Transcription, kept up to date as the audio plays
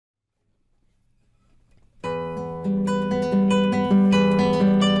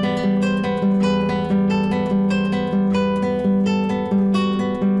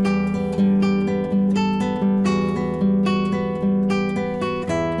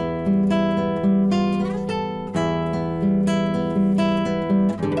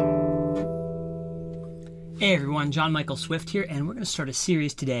everyone, John Michael Swift here, and we're going to start a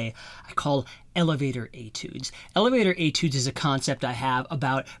series today I call Elevator Etudes. Elevator Etudes is a concept I have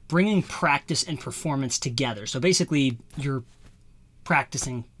about bringing practice and performance together. So basically, you're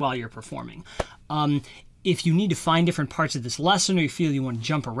practicing while you're performing. If you need to find different parts of this lesson or you feel you want to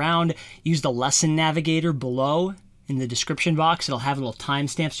jump around, use the lesson navigator below in the description box. It'll have little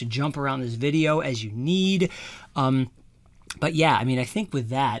timestamps to jump around this video as you need. But yeah, I mean, I think with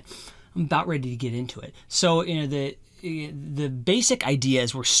that, I'm about ready to get into it. So, you know, the basic idea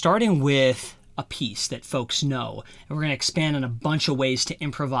is we're starting with a piece that folks know, and we're going to expand on a bunch of ways to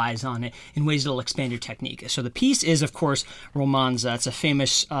improvise on it in ways that'll expand your technique. So the piece is, of course, Romanza. It's a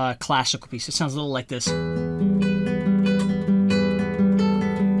famous classical piece. It sounds a little like this.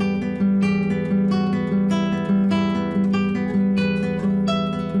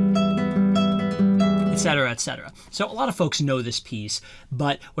 Etc., etc. So a lot of folks know this piece,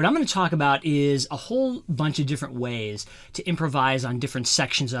 but what I'm going to talk about is a whole bunch of different ways to improvise on different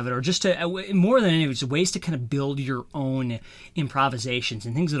sections of it, or just to, more than anything, it's ways to kind of build your own improvisations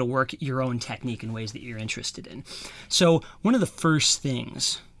and things that'll work your own technique in ways that you're interested in. So one of the first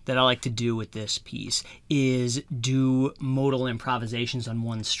things that I like to do with this piece is do modal improvisations on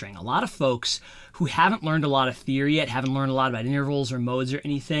one string. A lot of folks who haven't learned a lot of theory yet, haven't learned a lot about intervals or modes or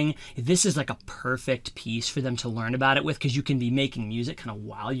anything, this is like a perfect piece for them to learn about it with, because you can be making music kind of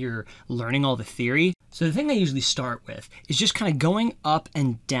while you're learning all the theory. So the thing I usually start with is just kind of going up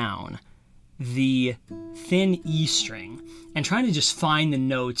and down the thin E string and trying to just find the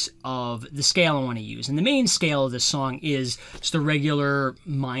notes of the scale I want to use. And the main scale of this song is just the regular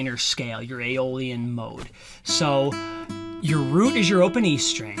minor scale, your Aeolian mode. So your root is your open E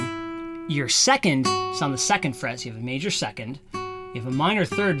string. Your second is on the second fret, so you have a major second. You have a minor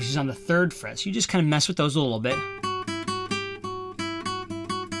third, which is on the third fret. So you just kind of mess with those a little bit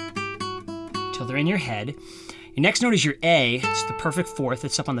until they're in your head. Your next note is your A. It's the perfect fourth.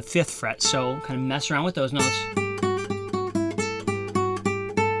 It's up on the 5th fret, so kind of mess around with those notes.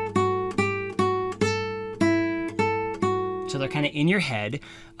 So they're kind of in your head.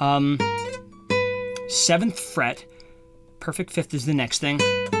 7th fret, perfect 5th is the next thing.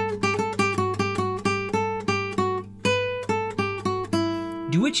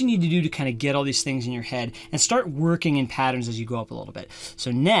 Do what you need to do to kind of get all these things in your head and start working in patterns as you go up a little bit.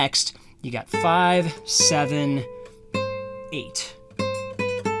 So next, you got 5, 7, 8.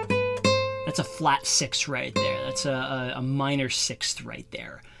 That's a flat 6 right there. That's a minor 6th right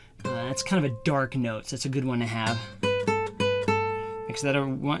there. That's kind of a dark note, so that's a good one to have. Mix that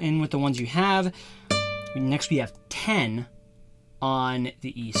in with the ones you have. Next we have 10 on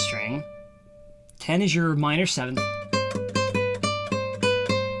the E string. 10 is your minor 7th.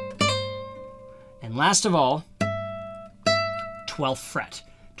 And last of all, 12th fret.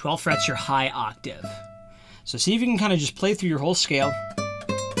 12th fret's your high octave. So see if you can kind of just play through your whole scale.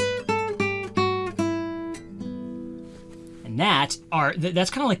 And that's kind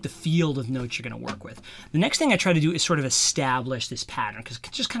of like the field of notes you're going to work with. The next thing I try to do is sort of establish this pattern, because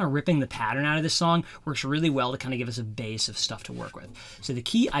just kind of ripping the pattern out of this song works really well to kind of give us a base of stuff to work with. So the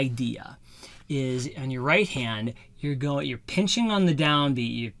key idea is on your right hand, you're pinching on the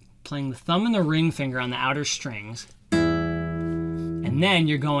downbeat, you're playing the thumb and the ring finger on the outer strings. And then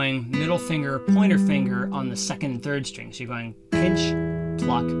you're going middle finger, pointer finger on the 2nd and 3rd string. So you're going pinch,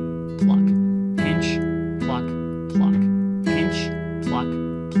 pluck, pluck, pinch, pluck, pluck, pinch, pluck,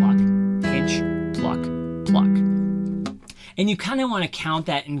 pluck, pinch, pluck, pluck. And you kind of want to count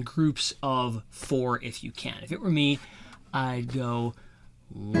that in groups of 4 if you can. If it were me, I'd go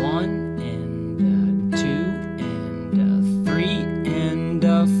 1 and 2 and 3 and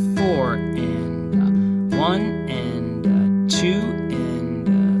 4 and 1 and 2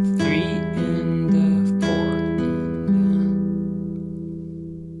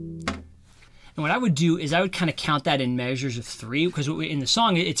 And what I would do is I would kind of count that in measures of 3, because in the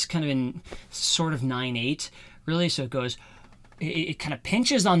song it's kind of in sort of 9/8 really. So it goes, it kind of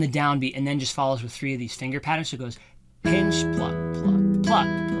pinches on the downbeat and then just follows with 3 of these finger patterns. So it goes pinch, pluck, pluck, pluck,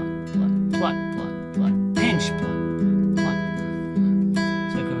 pluck, pluck, pluck, pluck, pluck, pinch, pluck, pluck.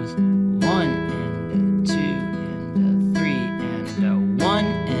 So it goes 1 and 2 and 3 and 1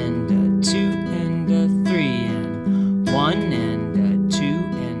 and 2 and 3 and 1 and 2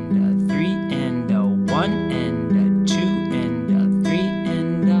 and 3 and 1 and 2 and 3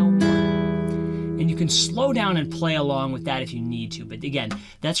 and 1. And you can slow down and play along with that if you need to. But again,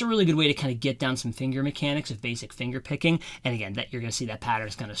 that's a really good way to kind of get down some finger mechanics of basic finger picking. And again, that you're going to see that pattern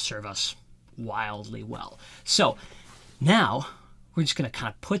is going to serve us wildly well. So now we're just going to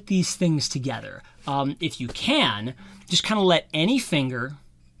kind of put these things together. If you can, just kind of let any finger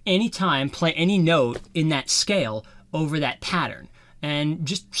anytime, play any note in that scale over that pattern, and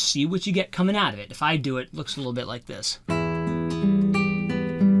just see what you get coming out of it. If I do it, it looks a little bit like this.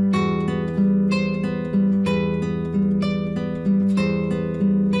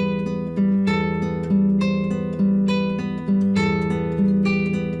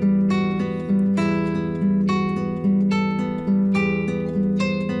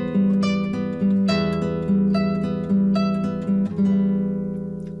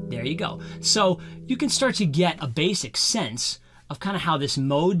 Go. So you can start to get a basic sense of kind of how this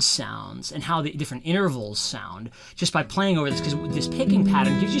mode sounds and how the different intervals sound just by playing over this, because this picking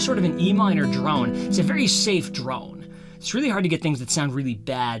pattern gives you sort of an E minor drone. It's a very safe drone. It's really hard to get things that sound really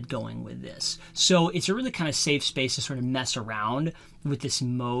bad going with this. So it's a really kind of safe space to sort of mess around with this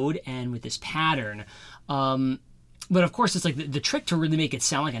mode and with this pattern. But of course, it's like the trick to really make it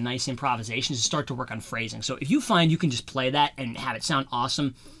sound like a nice improvisation is to start to work on phrasing. So if you find you can just play that and have it sound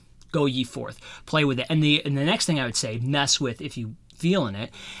awesome, go ye forth, play with it. And the next thing I would say, mess with if you feeling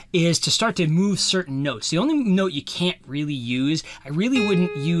it, is to start to move certain notes. The only note you can't really use, I really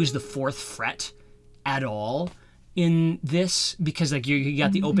wouldn't use the 4th fret at all in this, because like you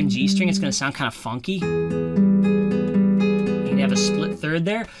got the open G string, it's going to sound kind of funky. You can have a split 3rd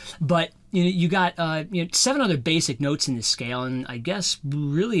there, but you got 7 other basic notes in this scale, and I guess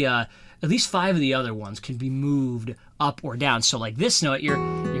really at least 5 of the other ones can be moved up or down. So like this note, your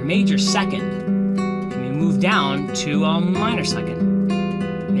major 2nd can be moved down to a minor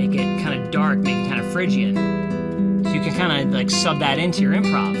 2nd. Make it kind of dark, make it kind of Phrygian. So you can kind of like sub that into your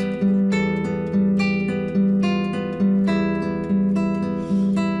improv.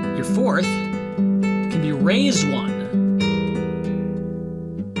 Your 4th can be raised 1.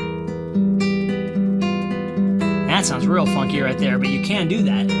 That sounds real funky right there, but you can do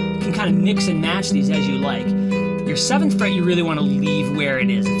that. You can kind of mix and match these as you like. Your 7th fret you really want to leave where it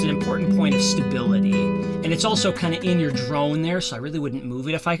is. It's an important point of stability. And it's also kind of in your drone there, so I really wouldn't move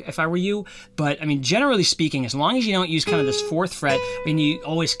it if I were you. But I mean, generally speaking, as long as you don't use kind of this 4th fret, and you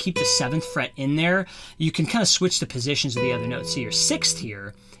always keep the 7th fret in there, you can kind of switch the positions of the other notes. So your 6th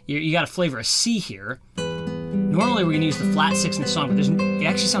here, you got a flavor of C here. Normally we're going to use the flat 6 in the song, but it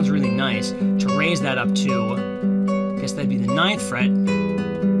actually sounds really nice to raise that up to, I guess that'd be the 9th fret.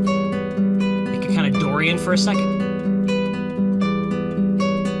 Make it kind of Dorian for a second.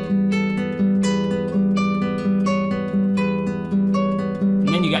 And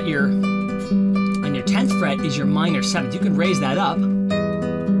then you got on your 10th fret is your minor 7th. You can raise that up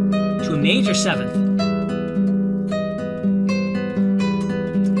to a major 7th.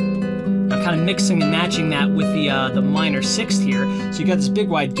 I'm kind of mixing and matching that with the minor 6th here. So you got this big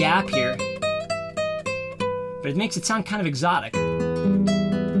wide gap here. But it makes it sound kind of exotic.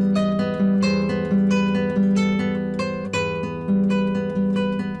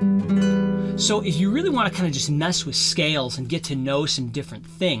 So if you really want to kind of just mess with scales and get to know some different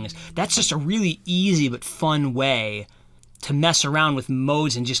things, that's just a really easy but fun way to mess around with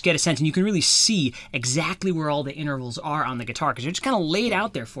modes and just get a sense. And you can really see exactly where all the intervals are on the guitar, because they're just kind of laid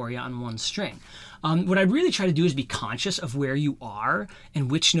out there for you on one string. What I really try to do is be conscious of where you are and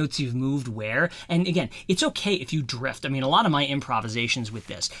which notes you've moved where. And again, it's okay if you drift. I mean, a lot of my improvisations with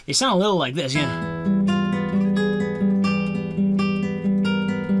this, they sound a little like this, you know.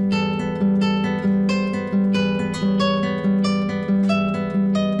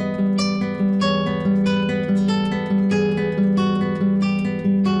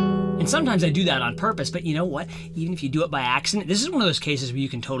 Sometimes I do that on purpose, but you know what? Even if you do it by accident, this is one of those cases where you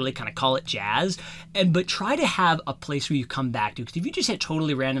can totally kind of call it jazz, but try to have a place where you come back to, because if you just hit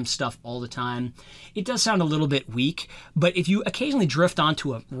totally random stuff all the time, it does sound a little bit weak. But if you occasionally drift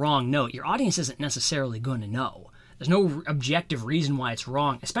onto a wrong note, your audience isn't necessarily going to know. There's no objective reason why it's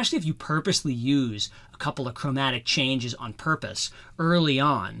wrong, especially if you purposely use a couple of chromatic changes on purpose early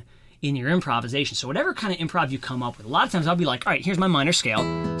on in your improvisation. So whatever kind of improv you come up with, a lot of times I'll be like, all right, here's my minor scale.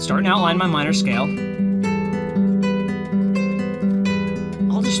 Start and outline my minor scale.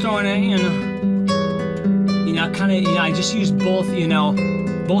 I'll just throw in a, I just use both,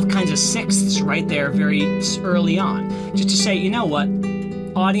 both kinds of sixths right there very early on. Just to say, you know what,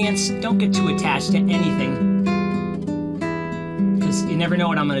 audience, don't get too attached to anything, because you never know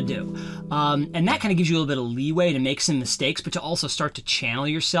what I'm going to do. And that kind of gives you a little bit of leeway to make some mistakes, but to also start to channel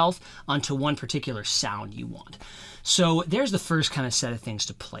yourself onto one particular sound you want. So there's the first kind of set of things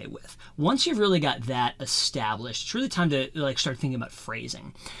to play with. Once you've really got that established, it's really time to start thinking about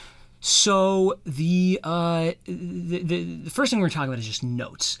phrasing. So the first thing we're talking about is just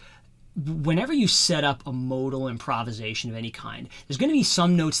notes. Whenever you set up a modal improvisation of any kind, there's going to be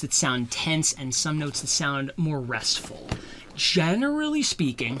some notes that sound tense and some notes that sound more restful. generally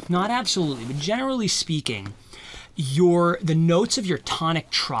speaking, not absolutely, but generally speaking, the notes of your tonic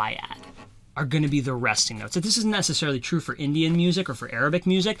triad are going to be the resting notes. So this isn't necessarily true for Indian music or for Arabic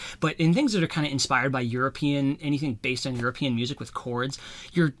music, but in things that are kind of inspired by European, anything based on European music with chords,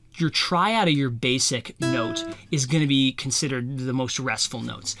 your triad of your basic note is going to be considered the most restful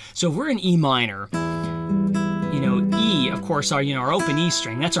notes. So if we're in E minor, E, of course, our open E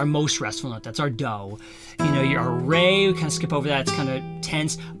string, that's our most restful note. That's our do. Our re, we kind of skip over that. It's kind of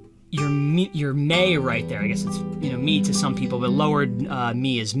tense. Your may right there, I guess it's, mi to some people, but lowered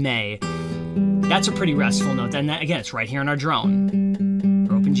mi is may. That's a pretty restful note. Then again, it's right here in our drone,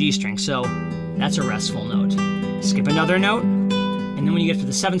 our open G string. So that's a restful note. Skip another note, and then when you get to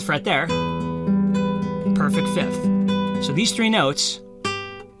the 7th fret there, perfect 5th. So these 3 notes,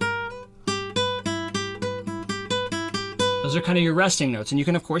 those are kind of your resting notes, and you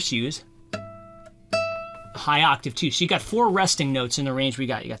can of course use a high octave too. So you got 4 resting notes in the range we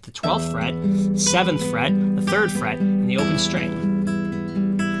got. You got the 12th fret, 7th fret, the 3rd fret, and the open string.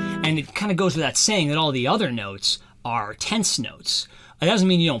 And it kind of goes without saying that all the other notes are tense notes. It doesn't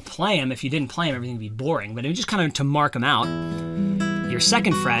mean you don't play them. If you didn't play them, everything would be boring. But just kind of to mark them out. Your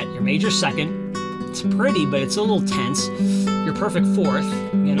 2nd fret, your major 2nd, it's pretty, but it's a little tense. Your perfect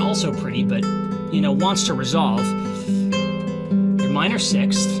 4th, again, also pretty, but, wants to resolve. Your minor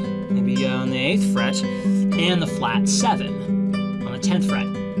 6th, maybe on the 8th fret, and the flat 7 on the 10th fret.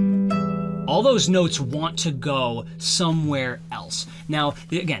 All those notes want to go somewhere else. Now,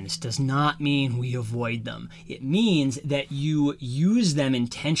 again, this does not mean we avoid them. It means that you use them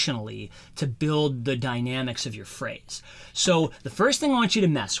intentionally to build the dynamics of your phrase. So the first thing I want you to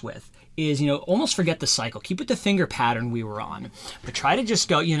mess with is, almost forget the cycle. Keep with the finger pattern we were on. But try to just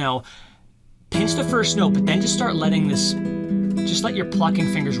go, pinch the first note, but then just start letting this, just let your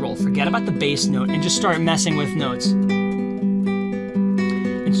plucking fingers roll. Forget about the bass note and just start messing with notes.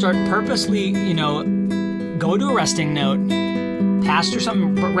 Start purposely, go to a resting note, pass through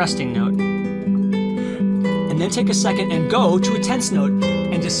some resting note, and then take a second and go to a tense note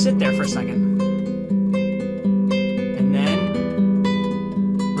and just sit there for a second. And then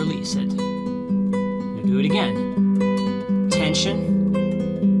release it. You do it again. Tension,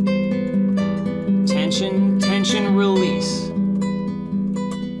 tension, tension, release.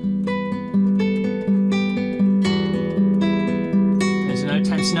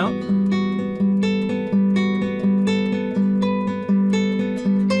 Tense note.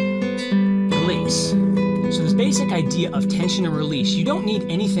 Release. So this basic idea of tension and release, you don't need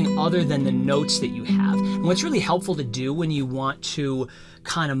anything other than the notes that you have. And what's really helpful to do when you want to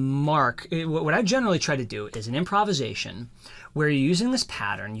kind of mark, what I generally try to do is an improvisation where you're using this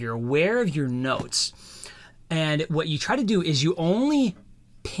pattern, you're aware of your notes, and what you try to do is you only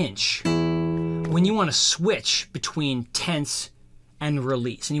pinch when you want to switch between tense and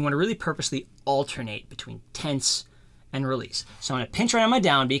release. And you want to really purposely alternate between tense and release. So I'm going to pinch right on my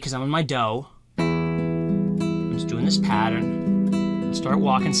downbeat because I'm on my do. I'm just doing this pattern. Start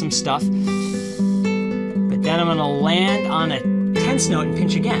walking some stuff. But then I'm going to land on a tense note and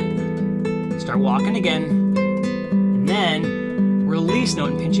pinch again. Start walking again. And then release note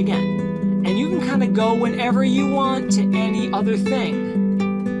and pinch again. And you can kind of go whenever you want to any other thing.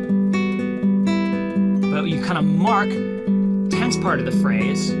 But you kind of mark tense part of the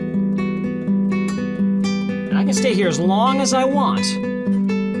phrase, and I can stay here as long as I want.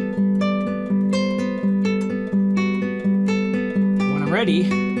 When I'm ready,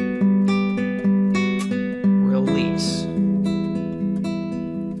 release.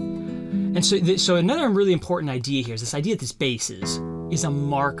 And so another really important idea here is this idea that this bass is a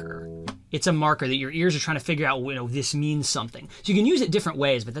marker. It's a marker that your ears are trying to figure out, this means something. So you can use it different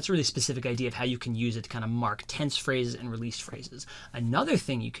ways, but that's a really specific idea of how you can use it to kind of mark tense phrases and released phrases. Another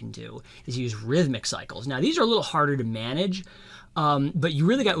thing you can do is use rhythmic cycles. Now, these are a little harder to manage, but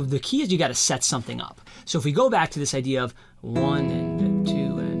the key is you got to set something up. So if we go back to this idea of 1 and a 2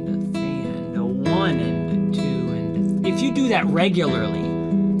 and a 3 and a 1 and a 2 and a 3, if you do that regularly,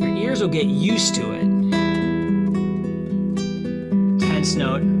 your ears will get used to it. Tense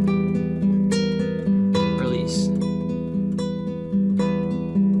note.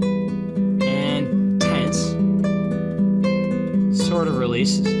 Sort of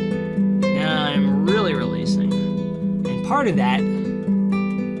release. Now I'm really releasing. And part of that,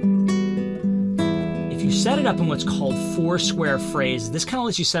 if you set it up in what's called 4-square phrases, this kind of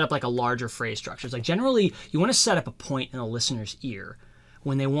lets you set up like a larger phrase structure. It's like generally you want to set up a point in the listener's ear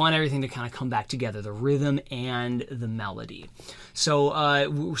when they want everything to kind of come back together, the rhythm and the melody. So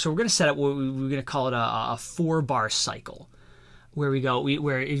we're going to set up what we're going to call it a 4-bar cycle, where we go,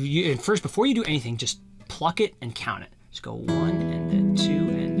 first, before you do anything, just pluck it and count it. Just go 1 and a 2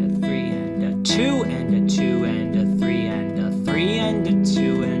 and a 3 and a 2 and a 2 and a 3 and a 3 and a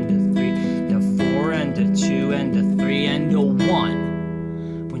 2 and a 3 and a 4 and a 2 and a 3 and a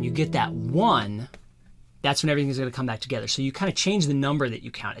 1. When you get that 1, that's when everything's going to come back together. So you kind of change the number that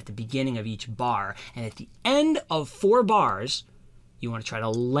you count at the beginning of each bar. And at the end of 4 bars, you want to try to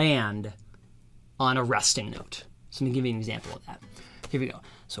land on a resting note. So let me give you an example of that. Here we go.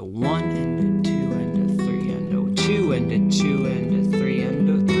 So 1 and a 2 and a 3 and a 2 and a 2 and a 3 and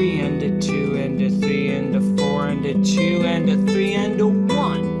a 3 and a 2 and a 3 and a 4 and a 2 and a 3 and a 1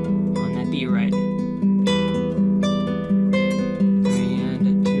 on that beat right. 3 and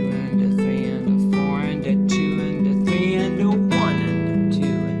a 2 and a 3 and a 4 and a 2 and a 3 and a 1 and a 2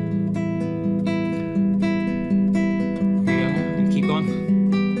 and here we go. And keep going.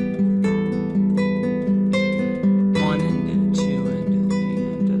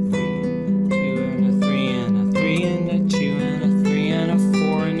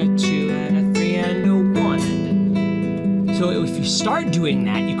 Start doing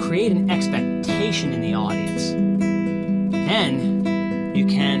that, you create an expectation in the audience. Then you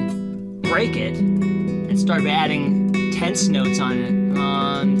can break it and start adding tense notes on it.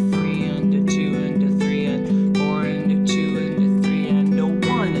 On 3 and a 2 and a 3 and 4 and a 2 and a 3 and a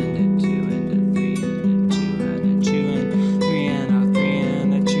 1 and a 2 and a 3 and a 2 and a 2 and 3 and a 3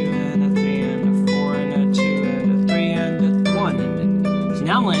 and a 2 and a 3 and a 4 and a 2 and a 3 and a 1 and a... So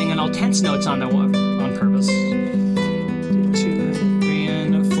now I'm landing on all tense notes on purpose.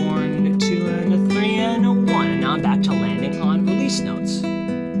 Back to landing on release notes.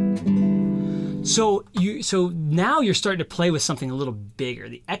 So now you're starting to play with something a little bigger,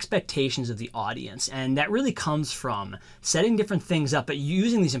 the expectations of the audience, and that really comes from setting different things up, but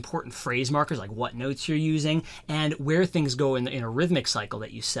using these important phrase markers like what notes you're using and where things go in a rhythmic cycle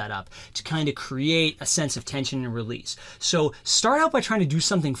that you set up to kind of create a sense of tension and release. So start out by trying to do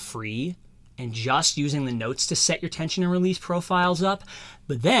something free and just using the notes to set your tension and release profiles up.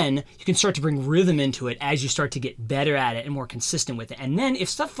 But then you can start to bring rhythm into it as you start to get better at it and more consistent with it. And then if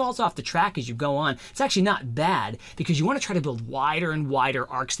stuff falls off the track as you go on, it's actually not bad because you want to try to build wider and wider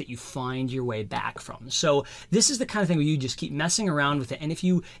arcs that you find your way back from. So this is the kind of thing where you just keep messing around with it. And if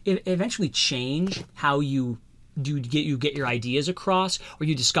you eventually change how you get your ideas across, or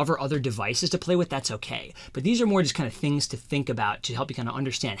you discover other devices to play with, that's okay. But these are more just kind of things to think about to help you kind of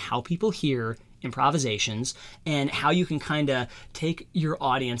understand how people hear improvisations and how you can kind of take your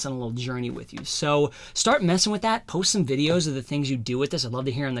audience on a little journey with you. So start messing with that. Post some videos of the things you do with this. I'd love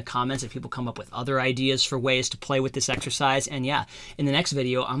to hear in the comments if people come up with other ideas for ways to play with this exercise. And yeah, in the next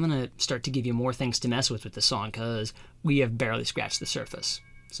video, I'm going to start to give you more things to mess with the song because we have barely scratched the surface.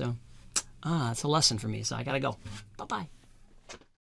 So it's a lesson for me, so I gotta go. Bye-bye.